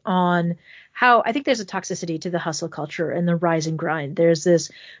reflect on how I think there's a toxicity to the hustle culture and the rise and grind. There's this,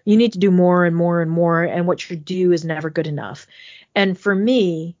 you need to do more and more and more, and what you do is never good enough. And for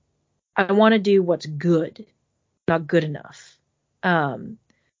me, I want to do what's good, not good enough. And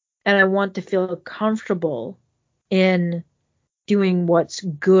I want to feel comfortable in doing what's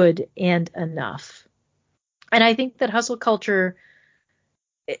good and enough. And I think that hustle culture,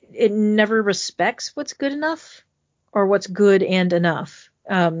 it never respects what's good enough or what's good and enough.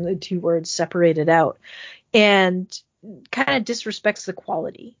 The two words separated out, and kind of disrespects the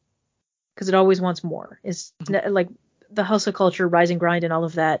quality because it always wants more. It's like the hustle culture, rise and grind, and all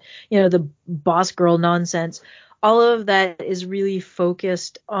of that, the boss girl nonsense. All of that is really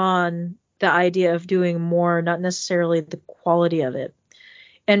focused on the idea of doing more, not necessarily the quality of it.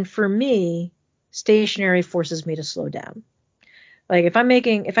 And for me, stationary forces me to slow down. Like if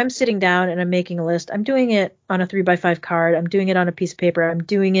I'm sitting down and I'm making a list, I'm doing it on a 3x5 card. I'm doing it on a piece of paper. I'm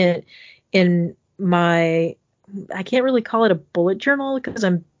doing it in I can't really call it a bullet journal because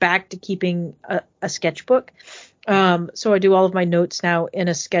I'm back to keeping a sketchbook. So I do all of my notes now in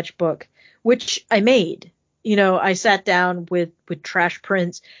a sketchbook, which I made. I sat down with trash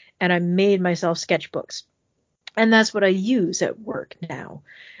prints and I made myself sketchbooks. And that's what I use at work now.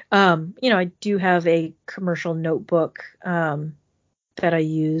 I do have a commercial notebook that I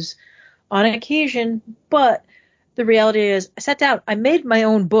use on occasion, but the reality is I sat down, I made my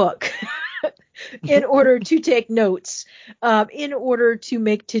own book in order to take notes, in order to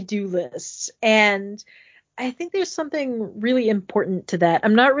make to-do lists. And I think there's something really important to that.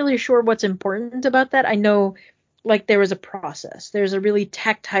 I'm not really sure what's important about that. I know like there was a process. There's a really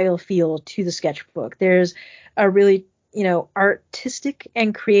tactile feel to the sketchbook. There's a really, artistic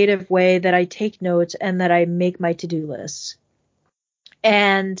and creative way that I take notes and that I make my to-do lists.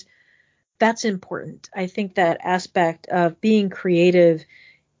 And that's important. I think that aspect of being creative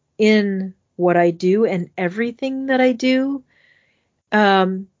in what I do and everything that I do,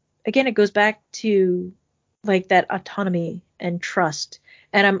 again, it goes back to like that autonomy and trust.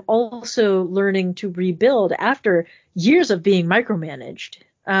 And I'm also learning to rebuild after years of being micromanaged,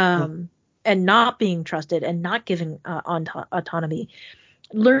 and not being trusted and not giving autonomy.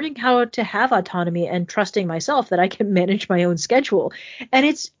 Learning how to have autonomy and trusting myself that I can manage my own schedule. And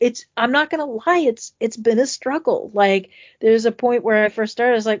it's I'm not gonna lie, it's been a struggle. Like there's a point where I first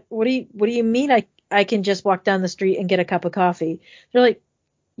started, I was like, what do you mean I can just walk down the street and get a cup of coffee? They're like,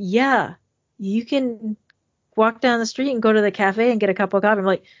 yeah, you can walk down the street and go to the cafe and get a cup of coffee. I'm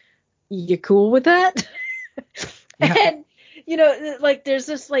like, you cool with that? Yeah. And like there's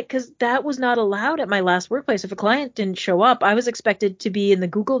this like, because that was not allowed at my last workplace. If a client didn't show up, I was expected to be in the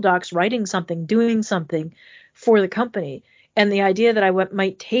Google Docs writing something, doing something for the company. And the idea that I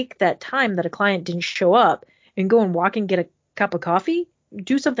might take that time that a client didn't show up and go and walk and get a cup of coffee,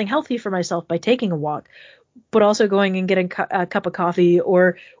 do something healthy for myself by taking a walk, but also going and getting a cup of coffee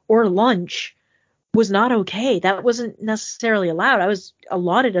or lunch was not okay. That wasn't necessarily allowed. I was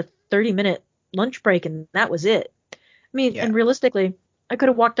allotted a 30-minute lunch break and that was it. I mean, yeah. And realistically, I could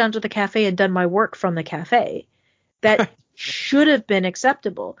have walked down to the cafe and done my work from the cafe. That should have been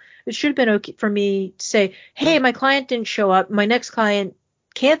acceptable. It should have been okay for me to say, hey, my client didn't show up. My next client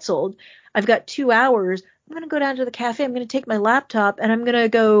canceled. I've got 2 hours. I'm going to go down to the cafe. I'm going to take my laptop and I'm going to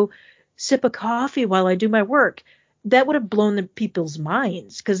go sip a coffee while I do my work. That would have blown the people's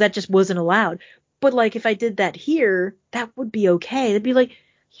minds because that just wasn't allowed. But like if I did that here, that would be okay. They'd be like,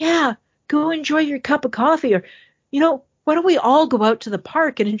 yeah, go enjoy your cup of coffee, or why don't we all go out to the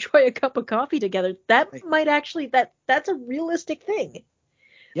park and enjoy a cup of coffee together? That Right. might actually, that's a realistic thing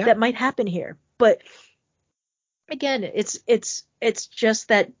Yeah. that might happen here. But again, it's just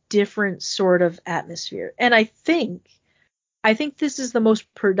that different sort of atmosphere. And I think this is the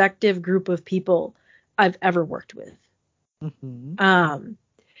most productive group of people I've ever worked with. Mm-hmm.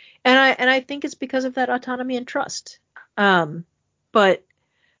 And I think it's because of that autonomy and trust. But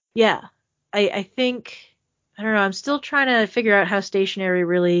yeah, I think, I don't know, I'm still trying to figure out how stationary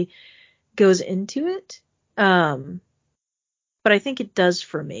really goes into it. But I think it does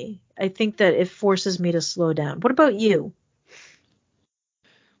for me. I think that it forces me to slow down. What about you?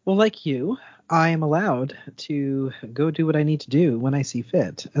 Well, like you, I am allowed to go do what I need to do when I see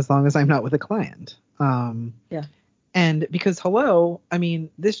fit, as long as I'm not with a client. Yeah. And because, hello, I mean,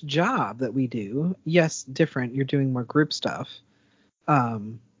 this job that we do, yes, different. You're doing more group stuff.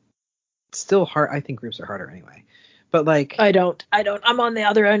 Um, Still hard. I think groups are harder anyway. But like, I don't. I'm on the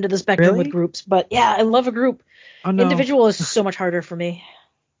other end of the spectrum with really? groups, but yeah, I love a group. Oh no, Individual is so much harder for me.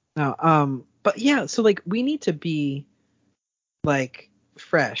 no. But yeah, so like we need to be like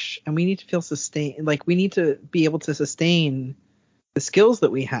fresh, and we need to feel sustained. Like we need to be able to sustain the skills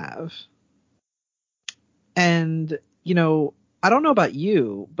that we have. And I don't know about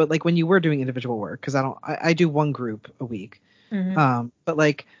you, but like when you were doing individual work, because I do one group a week. Mm-hmm. But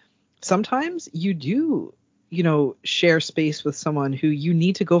like sometimes you do, share space with someone who you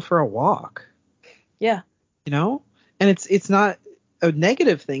need to go for a walk, Yeah. and it's not a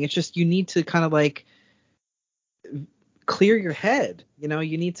negative thing. It's just you need to kind of like clear your head. You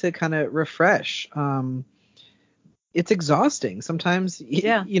need to kind of refresh. It's exhausting sometimes.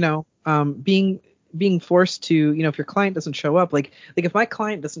 Yeah. Being forced to, if your client doesn't show up, like if my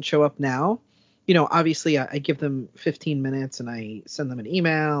client doesn't show up now, obviously I give them 15 minutes and I send them an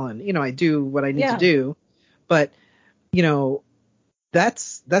email and I do what I need to Yeah. do. But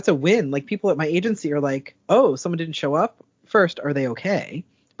that's a win. Like people at my agency are like, oh, someone didn't show up. First, are they okay?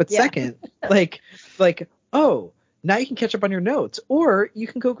 But Yeah. second, oh, now you can catch up on your notes, or you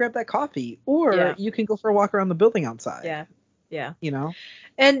can go grab that coffee, or Yeah. you can go for a walk around the building outside. Yeah. Yeah. You know?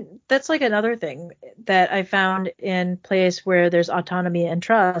 And that's like another thing that I found in place where there's autonomy and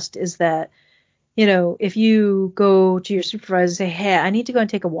trust is that, if you go to your supervisor and say, hey, I need to go and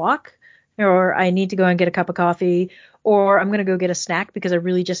take a walk, or I need to go and get a cup of coffee, or I'm going to go get a snack because I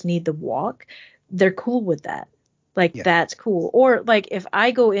really just need the walk, they're cool with that. Like, Yeah. that's cool. Or like if I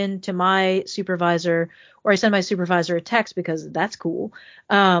go into my supervisor or I send my supervisor a text because that's cool,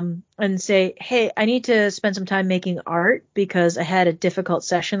 and say, hey, I need to spend some time making art because I had a difficult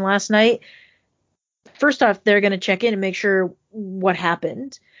session last night. First off, they're going to check in and make sure what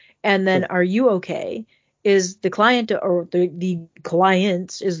happened. And then, Sure. are you okay? Is the client or the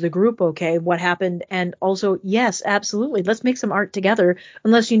clients, is the group okay? What happened? And also, yes, absolutely. Let's make some art together,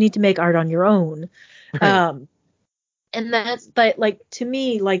 unless you need to make art on your own. Right. And that's like to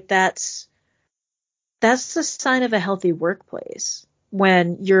me, like that's the sign of a healthy workplace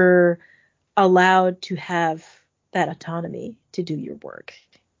when you're allowed to have that autonomy to do your work.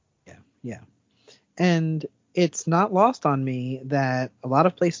 Yeah. Yeah. And it's not lost on me that a lot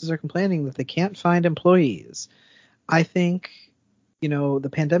of places are complaining that they can't find employees. I think, the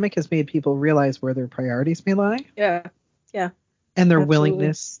pandemic has made people realize where their priorities may lie Yeah. Yeah. and their Absolutely.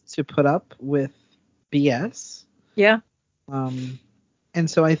 willingness to put up with BS. Yeah. Um, and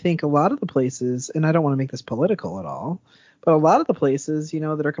so I think a lot of the places, and I don't want to make this political at all, but a lot of the places,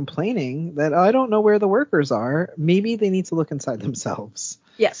 that are complaining that I don't know where the workers are, maybe they need to look inside themselves.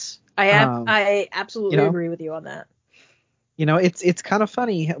 Yes. Um, I you absolutely know, agree with you on that. it's kind of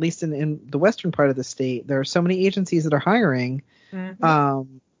funny, at least in the western part of the state, there are so many agencies that are hiring,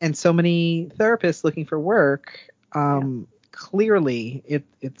 Mm-hmm. and so many therapists looking for work. Yeah. Clearly,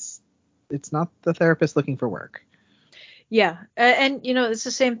 it's not the therapist looking for work. Yeah. And it's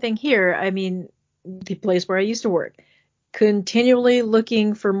the same thing here. I mean, the place where I used to work, continually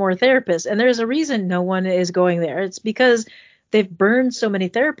looking for more therapists. And there's a reason no one is going there. It's because they've burned so many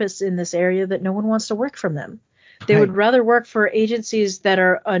therapists in this area that no one wants to work from them. They would Right. rather work for agencies that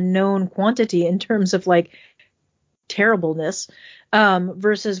are a known quantity in terms of like terribleness,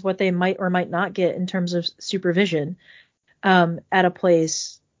 versus what they might or might not get in terms of supervision, at a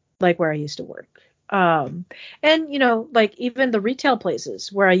place like where I used to work. And like even the retail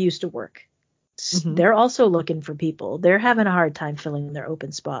places where I used to work, Hmm. they're also looking for people. They're having a hard time filling their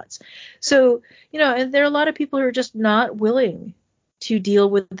open spots. So, and there are a lot of people who are just not willing to deal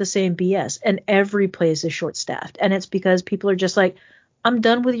with the same BS. And every place is short staffed. And it's because people are just like, I'm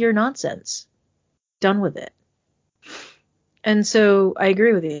done with your nonsense. Done with it. And so I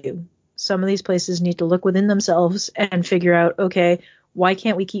agree with you. some of these places need to look within themselves and figure out, okay, why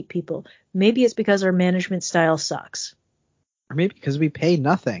can't we keep people? Maybe it's because our management style sucks. Or maybe because we pay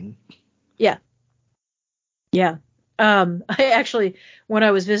nothing. Yeah. Yeah. I actually, when I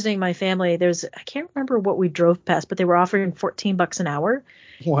was visiting my family, I can't remember what we drove past, but they were offering $14 an hour.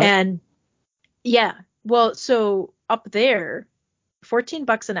 What? And yeah, well, so up there,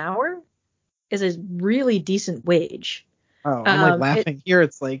 $14 an hour is a really decent wage. Oh, I'm like laughing. Here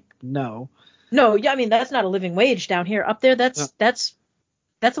it's like, no. No, yeah, I mean, that's not a living wage down here. Up there, No. that's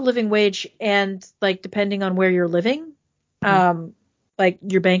a living wage. And like, depending on where you're living, like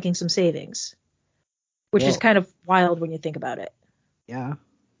you're banking some savings, which is kind of wild when you think about it. Yeah.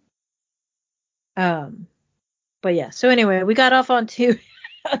 But yeah, so anyway, we got off onto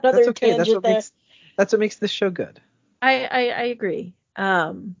another That's okay. tangent there. That's what makes this show good. I agree.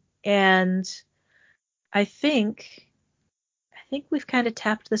 And I think we've kind of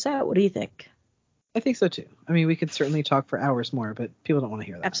tapped this out. What do you think? I think so too. I mean, we could certainly talk for hours more, but people don't want to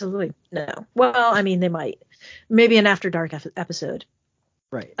hear that. Absolutely. No. Well, I mean, they might. Maybe an After Dark episode.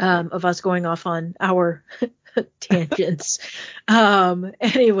 Right. Of us going off on our tangents.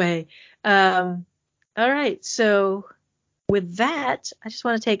 Anyway. All right. So with that, I just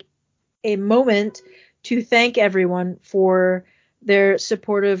want to take a moment to thank everyone for their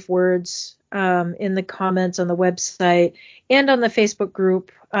supportive words in the comments on the website and on the Facebook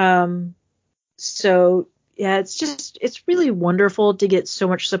group. So yeah, it's really wonderful to get so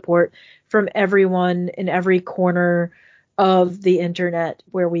much support from everyone in every corner of the internet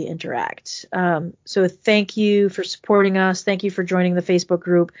where we interact. So thank you for supporting us. Thank you for joining the Facebook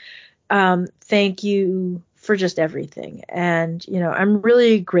group. Thank you for just everything. And, I'm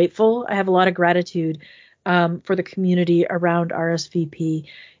really grateful. I have a lot of gratitude for the community around RSVP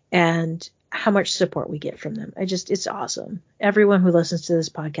and how much support we get from them. It's awesome. Everyone who listens to this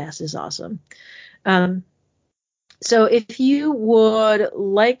podcast is awesome. So if you would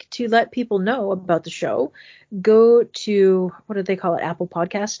like to let people know about the show, go to, what do they call it? Apple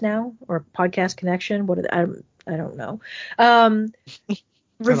Podcasts now, or Podcast Connection? I don't know.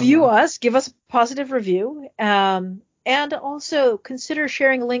 Review us, give us a positive review, and also consider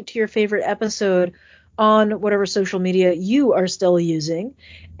sharing a link to your favorite episode on whatever social media you are still using,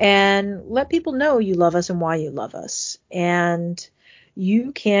 and let people know you love us and why you love us. And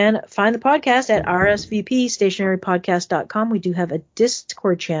you can find the podcast at rsvpstationarypodcast.com. We do have a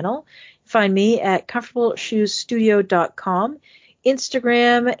Discord channel. Find me at comfortableshoesstudio.com,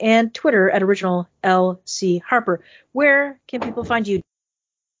 Instagram and Twitter at original LC Harper. Where can people find you?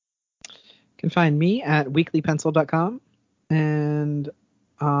 You can find me at weeklypencil.com and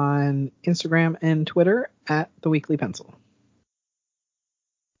on Instagram and Twitter at theweeklypencil.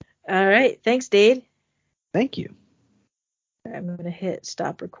 All right. Thanks, Dade. Thank you. I'm going to hit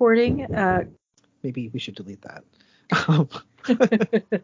stop recording. Maybe we should delete that.